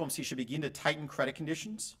the FOMC should begin to tighten credit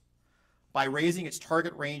conditions by raising its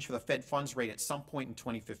target range for the Fed funds rate at some point in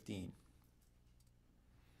 2015.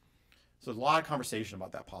 So there's a lot of conversation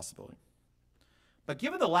about that possibility. But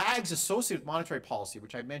given the lags associated with monetary policy,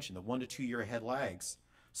 which I mentioned, the 1 to 2 year ahead lags,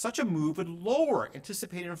 such a move would lower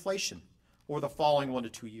anticipated inflation over the following 1 to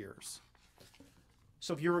 2 years.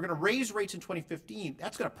 So if you were going to raise rates in 2015,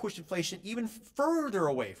 that's going to push inflation even further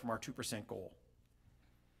away from our 2% goal.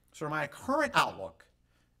 So in my current outlook,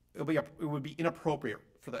 it would be inappropriate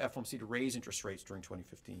for the FOMC to raise interest rates during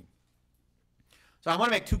 2015. So I want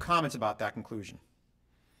to make two comments about that conclusion.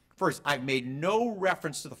 First, I've made no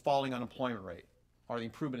reference to the falling unemployment rate or the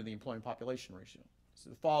improvement in the employment population ratio. So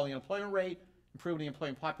the falling unemployment rate, improvement in the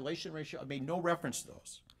employment population ratio, I've made no reference to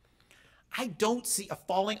those. I don't see a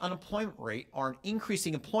falling unemployment rate or an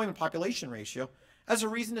increasing employment population ratio as a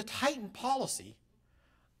reason to tighten policy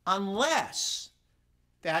unless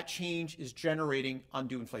that change is generating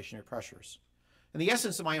undue inflationary pressures. And the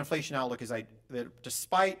essence of my inflation outlook is that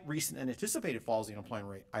despite recent and anticipated falls in the unemployment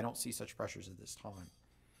rate, I don't see such pressures at this time.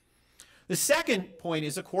 The second point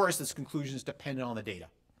is, of course, this conclusion is dependent on the data.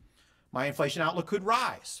 My inflation outlook could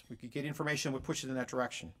rise. We could get information that would push it in that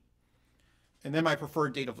direction. And then my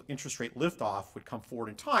preferred date of interest rate liftoff would come forward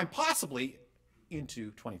in time, possibly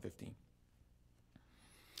into 2015.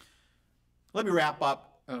 Let me wrap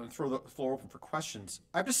up and throw the floor open for questions.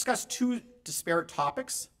 I've discussed two disparate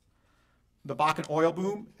topics: the Bakken oil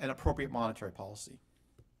boom and appropriate monetary policy.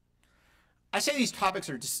 I say these topics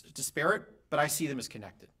are disparate, but I see them as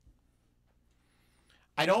connected.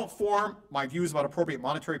 I don't form my views about appropriate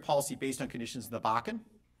monetary policy based on conditions in the Bakken.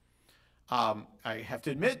 I have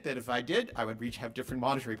to admit that if I did, I would have different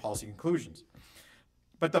monetary policy conclusions.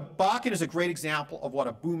 But the Bakken is a great example of what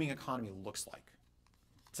a booming economy looks like.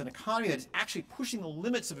 It's an economy that is actually pushing the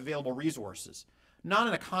limits of available resources, not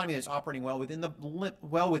an economy that's operating well within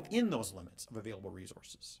those limits of available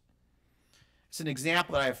resources. It's an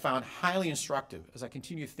example that I have found highly instructive as I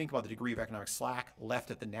continue to think about the degree of economic slack left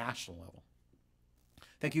at the national level.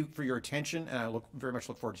 Thank you for your attention, and I very much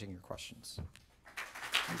look forward to taking your questions.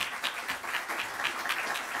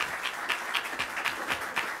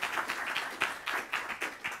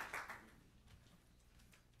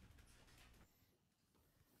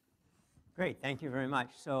 Great, thank you very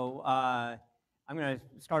much. So I'm going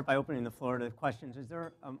to start by opening the floor to questions. Is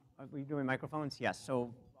there, are we doing microphones? Yes,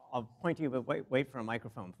 so I'll point to you, but wait for a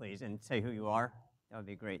microphone, please, and say who you are. That would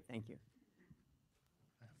be great, thank you.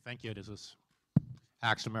 Thank you, this is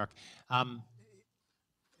Axel Merck.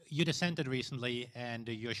 You dissented recently, and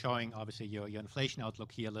you're showing, obviously, your inflation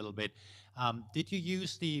outlook here a little bit. Did you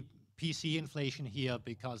use the PC inflation here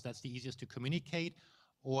because that's the easiest to communicate,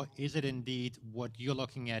 or is it indeed what you're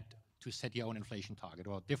looking at to set your own inflation target?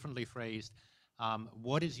 Or differently phrased,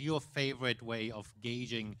 what is your favorite way of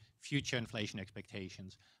gauging future inflation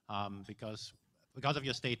expectations? Because of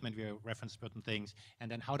your statement, we referenced certain things,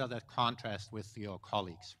 and then how does that contrast with your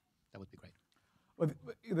colleagues? That would be great. Well,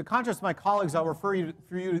 the contrast to my colleagues, I'll refer you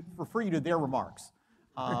to their remarks.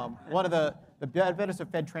 One of the benefits of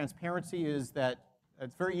Fed transparency is that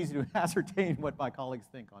it's very easy to ascertain what my colleagues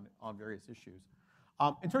think on various issues.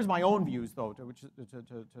 In terms of my own views, though,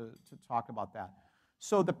 to talk about that.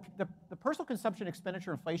 So the personal consumption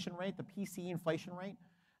expenditure inflation rate, the PCE inflation rate,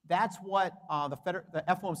 that's what the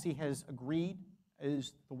FOMC has agreed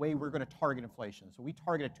is the way we're going to target inflation. So we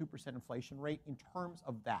target a 2% inflation rate in terms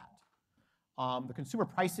of that. The consumer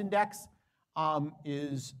price index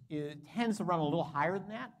it tends to run a little higher than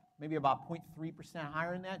that, maybe about 0.3%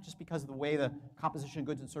 higher than that, just because of the way the composition of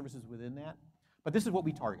goods and services within that. But this is what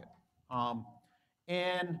we target.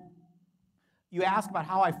 And you ask about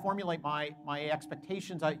how I formulate my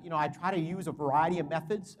expectations. I try to use a variety of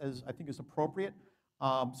methods as I think is appropriate,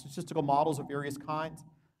 statistical models of various kinds.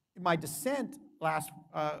 In my dissent last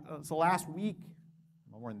week,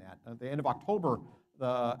 more than that, at the end of October,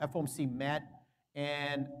 the FOMC met,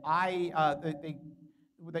 and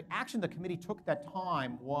the action the committee took at that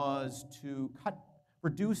time was to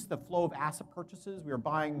reduce the flow of asset purchases. We were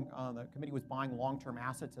buying, the committee was buying long-term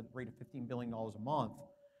assets at a rate of $15 billion a month,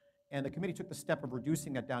 and the committee took the step of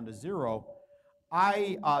reducing that down to zero.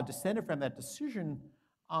 I dissented from that decision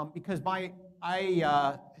because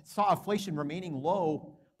I saw inflation remaining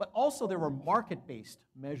low, but also there were market-based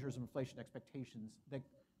measures of inflation expectations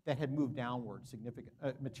that had moved downward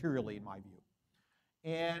materially, in my view.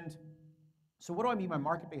 And so what do I mean by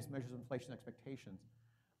market-based measures of inflation expectations?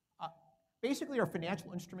 Basically are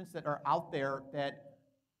financial instruments that are out there that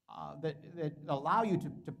allow you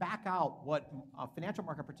to back out what financial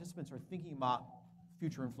market participants are thinking about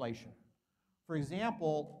future inflation. For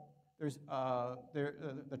example, there's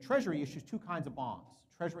the Treasury issues two kinds of bonds: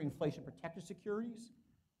 Treasury inflation protected securities,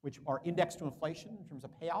 which are indexed to inflation in terms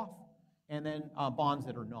of payoff, and then bonds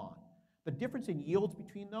that are not. The difference in yields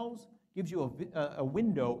between those gives you a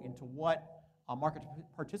window into what market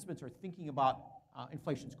participants are thinking about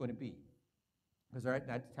inflation is going to be, because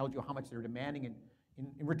that tells you how much they're demanding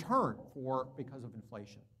in return because of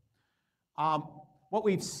inflation. What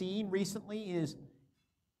we've seen recently is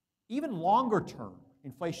even longer term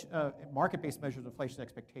inflation, market-based measures of inflation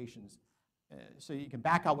expectations. So you can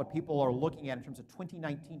back out what people are looking at in terms of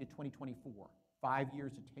 2019 to 2024, 5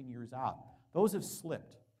 years to 10 years out. Those have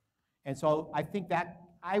slipped. And so I think that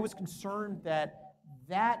I was concerned that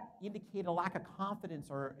indicated a lack of confidence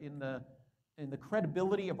or in the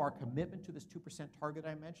credibility of our commitment to this 2% target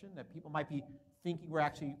I mentioned, that people might be thinking we're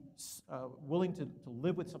actually willing to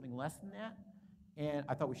live with something less than that. And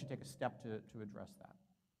I thought we should take a step to address that.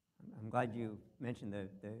 I'm glad you mentioned the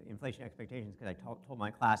inflation expectations, because I told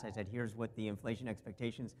my class, I said, here's what the inflation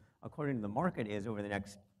expectations according to the market is over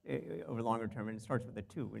the longer term, and it starts with a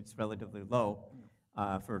 2. It's relatively low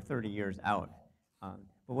for 30 years out.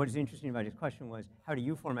 But what is interesting about his question was, how do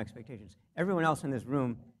you form expectations? Everyone else in this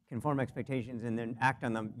room can form expectations and then act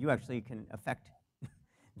on them. You actually can affect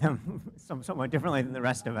them somewhat differently than the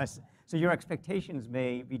rest of us. So your expectations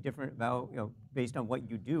may be different based on what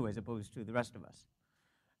you do as opposed to the rest of us.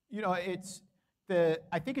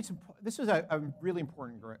 I think this is a really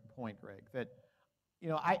important point, Greg, that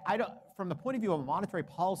I don't, from the point of view of a monetary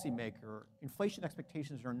policymaker, inflation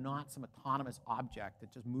expectations are not some autonomous object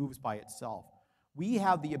that just moves by itself. We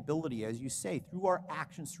have the ability, as you say, through our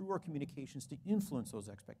actions, through our communications, to influence those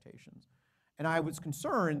expectations. And I was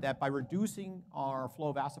concerned that by reducing our flow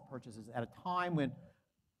of asset purchases at a time when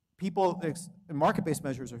market-based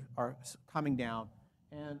measures are coming down,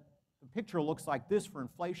 and the picture looks like this for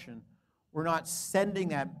inflation, we're not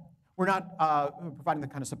providing the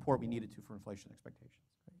kind of support we needed to for inflation expectations.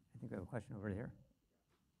 I think we have a question over here.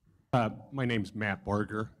 My name's Matt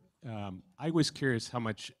Borger. I was curious how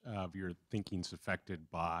much of your thinking's affected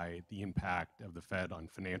by the impact of the Fed on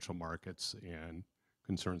financial markets and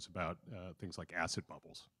concerns about things like asset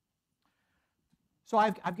bubbles. So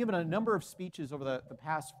I've given a number of speeches over the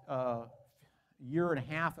past year and a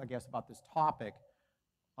half, I guess, about this topic.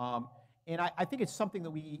 And I think it's something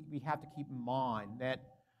that we have to keep in mind, that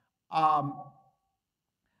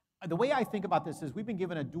the way I think about this is we've been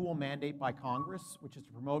given a dual mandate by Congress, which is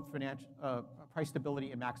to promote financial price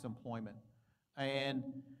stability and maximum employment.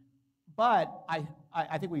 But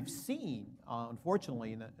I think we've seen,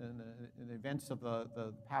 unfortunately, in the events of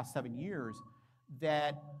the past 7 years,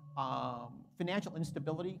 that financial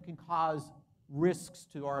instability can cause risks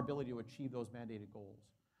to our ability to achieve those mandated goals.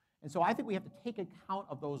 And so I think we have to take account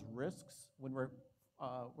of those risks when we're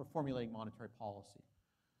formulating monetary policy.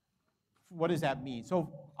 What does that mean? So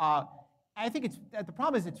I think the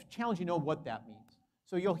problem is it's challenging to know what that means.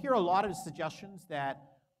 So you'll hear a lot of suggestions that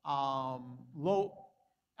low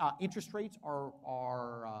interest rates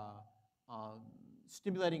are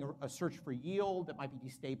stimulating a search for yield that might be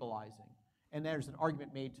destabilizing. And there's an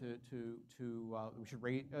argument made we should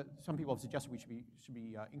raise. Some people have suggested we should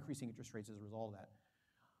be increasing interest rates as a result of that.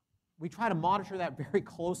 We try to monitor that very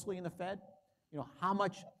closely in the Fed. You know, how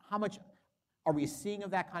much are we seeing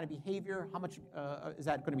of that kind of behavior? How much is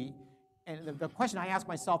that going to be? And the question I ask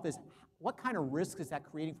myself is, what kind of risk is that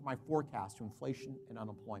creating for my forecast to inflation and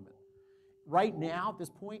unemployment? Right now, at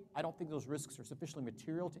this point, I don't think those risks are sufficiently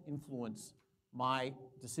material to influence my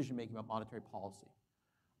decision-making about monetary policy.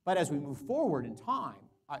 But as we move forward in time,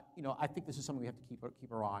 I think this is something we have to keep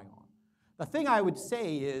our eye on. The thing I would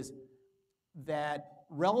say is that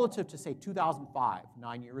relative to, say, 2005,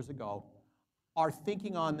 9 years ago, our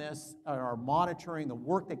thinking on this, our monitoring, the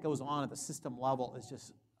work that goes on at the system level is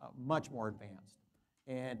just much more advanced.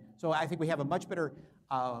 And so I think we have a much better,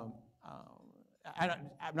 I'm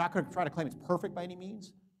not going to try to claim it's perfect by any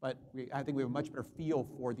means, but I think we have a much better feel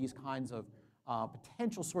for these kinds of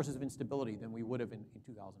potential sources of instability than we would have in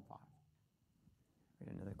 2005. We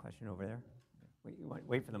got another question over there.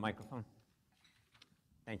 Wait for the microphone.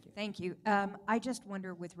 Thank you. Thank you. I just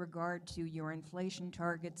wonder, with regard to your inflation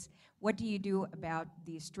targets, what do you do about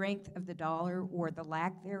the strength of the dollar or the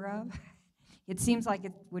lack thereof? It seems like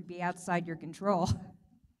it would be outside your control.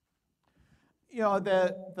 You know,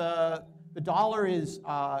 the dollar is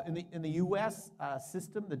in the U.S.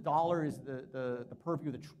 System. The dollar is the purview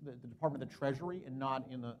of the Department of the Treasury and not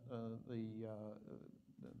in the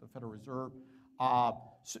Federal Reserve.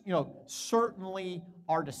 Certainly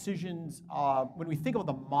our decisions, when we think about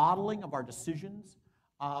the modeling of our decisions,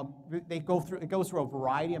 it goes through a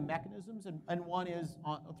variety of mechanisms, and one is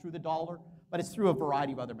through the dollar, but it's through a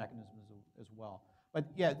variety of other mechanisms as well. But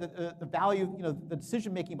yeah, the value, the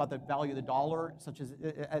decision making about the value of the dollar, such as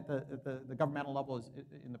at the governmental level, is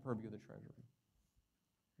in the purview of the Treasury.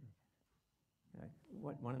 Okay.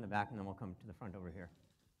 One in the back, and then we'll come to the front over here.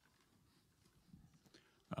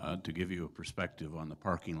 To give you a perspective on the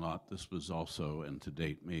parking lot, this was also, and to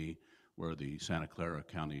date me, where the Santa Clara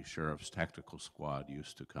County Sheriff's Tactical Squad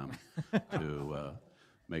used to come to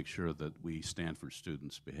make sure that we Stanford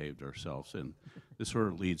students behaved ourselves. And this sort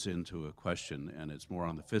of leads into a question, and it's more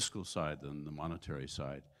on the fiscal side than the monetary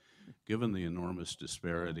side. Given the enormous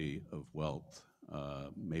disparity of wealth,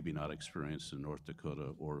 maybe not experienced in North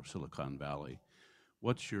Dakota or Silicon Valley,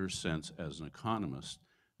 what's your sense as an economist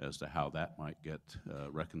as to how that might get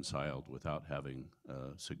reconciled without having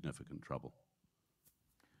significant trouble?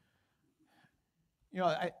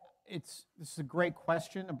 This is a great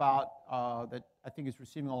question about that I think is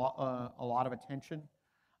receiving a lot of attention.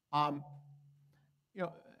 I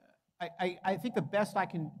think the best I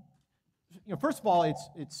can, first of all,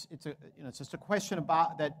 it's just a question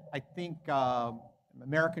about that I think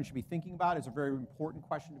Americans should be thinking about. It's a very important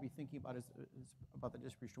question to be thinking about is about the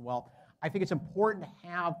distribution of wealth. I think it's important to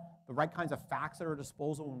have the right kinds of facts at our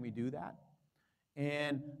disposal when we do that.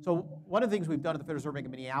 And so one of the things we've done at the Federal Reserve Bank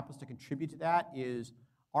of Minneapolis to contribute to that is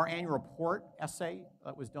our annual report essay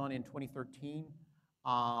that was done in 2013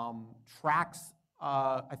 tracks,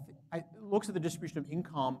 looks at the distribution of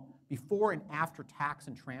income before and after tax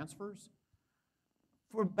and transfers.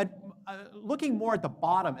 But looking more at the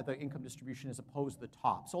bottom at the income distribution as opposed to the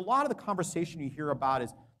top. So a lot of the conversation you hear about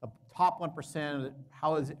is the top 1%,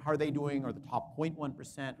 how are they doing, or the top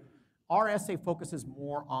 0.1%. Our essay focuses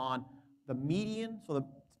more on the median, so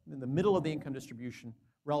in the middle of the income distribution,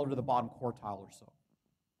 relative to the bottom quartile or so.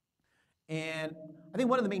 And I think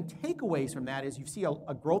one of the main takeaways from that is you see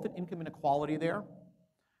a growth in income inequality there,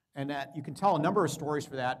 and that you can tell a number of stories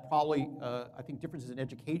for that. Probably, I think differences in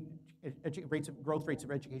growth rates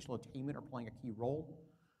of educational attainment are playing a key role.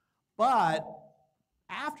 But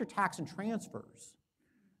after tax and transfers,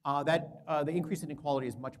 the increase in inequality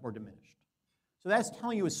is much more diminished. So that's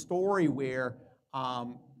telling you a story where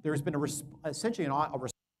there's been essentially a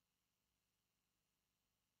response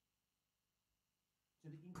to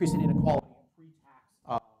the increase in inequality and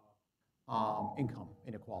pre-tax income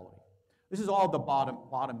inequality. This is all the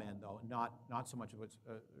bottom end, though, not so much of what's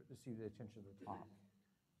received the attention of the top.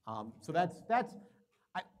 So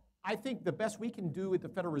I think the best we can do with the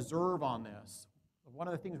Federal Reserve on this, one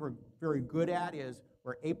of the things we're very good at is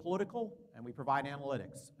we're apolitical and we provide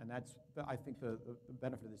analytics. And that's, I think, the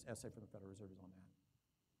benefit of this essay from the Federal Reserve is on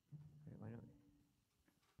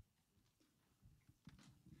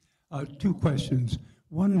that. Two questions.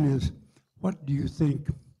 One is, what do you think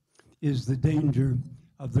is the danger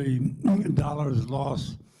of the dollar's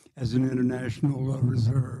loss as an international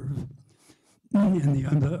reserve? And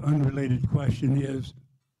the unrelated question is,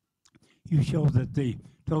 you show that the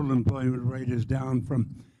total employment rate is down from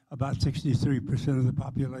about 63% of the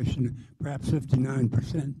population, perhaps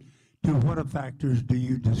 59%. To what factors do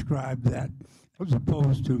you describe that, as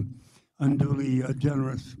opposed to unduly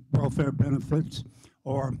generous welfare benefits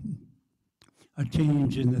or a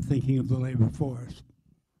change in the thinking of the labor force?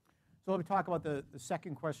 So let me talk about the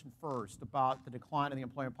second question first, about the decline in the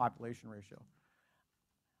employment population ratio.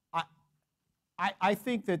 I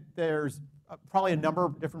think that there's probably a number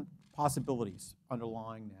of different possibilities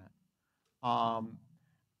underlying that.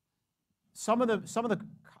 Some of the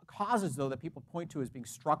causes, though, that people point to as being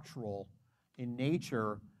structural in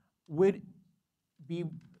nature would be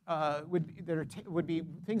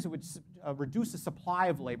things that would reduce the supply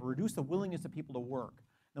of labor, reduce the willingness of people to work.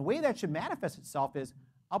 The way that should manifest itself is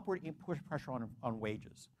upward push pressure on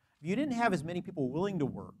wages. If you didn't have as many people willing to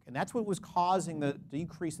work, and that's what was causing the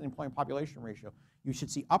decrease in the employment population ratio, you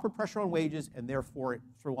should see upward pressure on wages and therefore it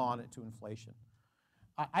throw on it to inflation.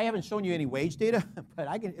 I haven't shown you any wage data, but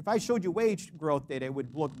if I showed you wage growth data, it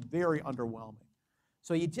would look very underwhelming.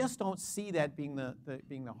 So you just don't see that being the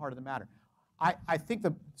heart of the matter. I think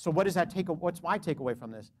so what does that what's my takeaway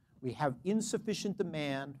from this? We have insufficient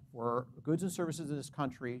demand for goods and services in this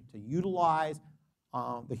country to utilize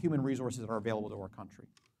the human resources that are available to our country.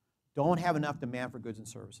 Don't have enough demand for goods and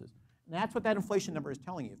services. And that's what that inflation number is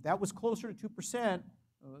telling you. If that was closer to 2%,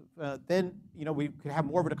 then we could have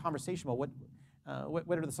more of a conversation about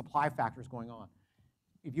what are the supply factors going on.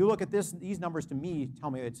 If you look at these numbers, to me,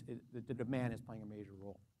 tell me that the demand is playing a major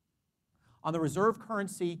role. On the reserve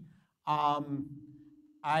currency, over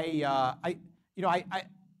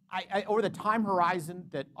the time horizon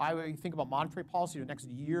that I think about monetary policy, the next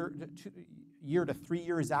year to 3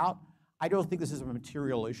 years out, I don't think this is a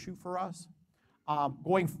material issue for us.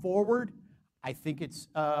 Going forward, I think this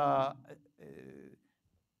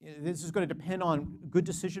is going to depend on good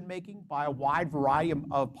decision making by a wide variety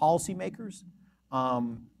of policymakers,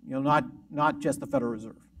 not just the Federal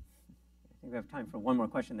Reserve. I think we have time for one more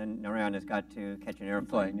question, then Narayan got to catch an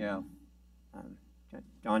airplane. Yeah.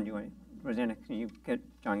 John, do you want Rosanna, can you get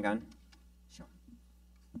John Gunn? Sure.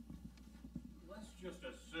 Let's just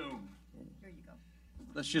assume. Here you go.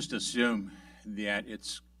 Let's just assume that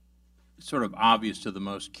it's sort of obvious to the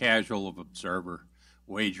most casual of observer,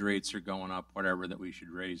 wage rates are going up, whatever, that we should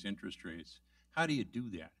raise interest rates. How do you do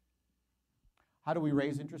that? How do we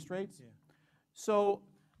raise interest rates? Yeah. So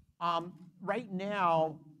right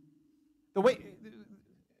now, the way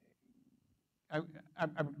I'm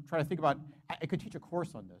trying to think about, I could teach a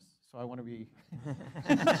course on this, so I want to be.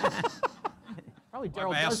 Probably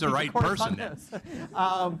Daryl asked the right person then.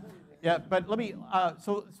 Yeah, but let me.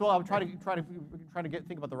 So I'll try to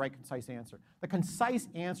think about the right concise answer. The concise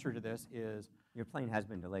answer to this is. Your plane has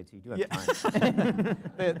been delayed, so you do have time.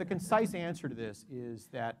 The concise answer to this is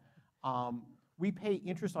that we pay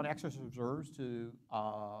interest on excess reserves to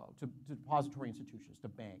depository institutions, to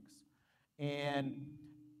banks, and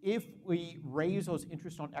if we raise those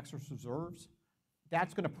interest on excess reserves,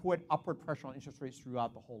 that's going to put upward pressure on interest rates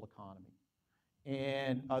throughout the whole economy,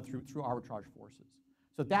 and through arbitrage forces.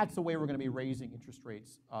 So that's the way we're going to be raising interest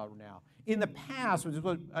rates now. In the past, and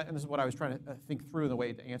this is what I was trying to think through in the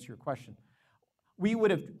way to answer your question, we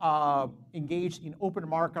would have engaged in open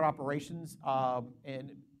market operations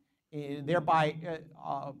and thereby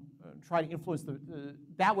try to influence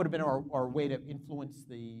that would have been our way to influence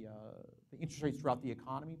the interest rates throughout the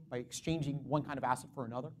economy by exchanging one kind of asset for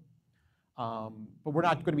another. But we're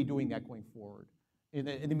not going to be doing that going forward in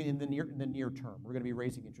the near term. We're going to be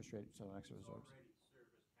raising interest rates on excess reserves.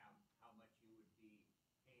 How much you would be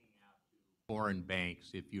paying out to foreign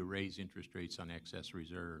banks if you raise interest rates on excess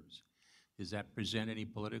reserves. Does that present any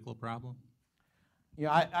political problem? you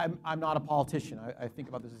know, I'm not a politician. I think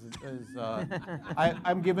about this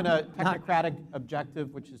I'm given a technocratic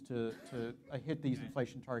objective, which is to hit these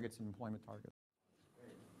inflation targets and employment targets.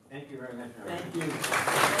 Thank you very much. Thank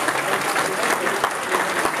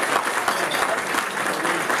you.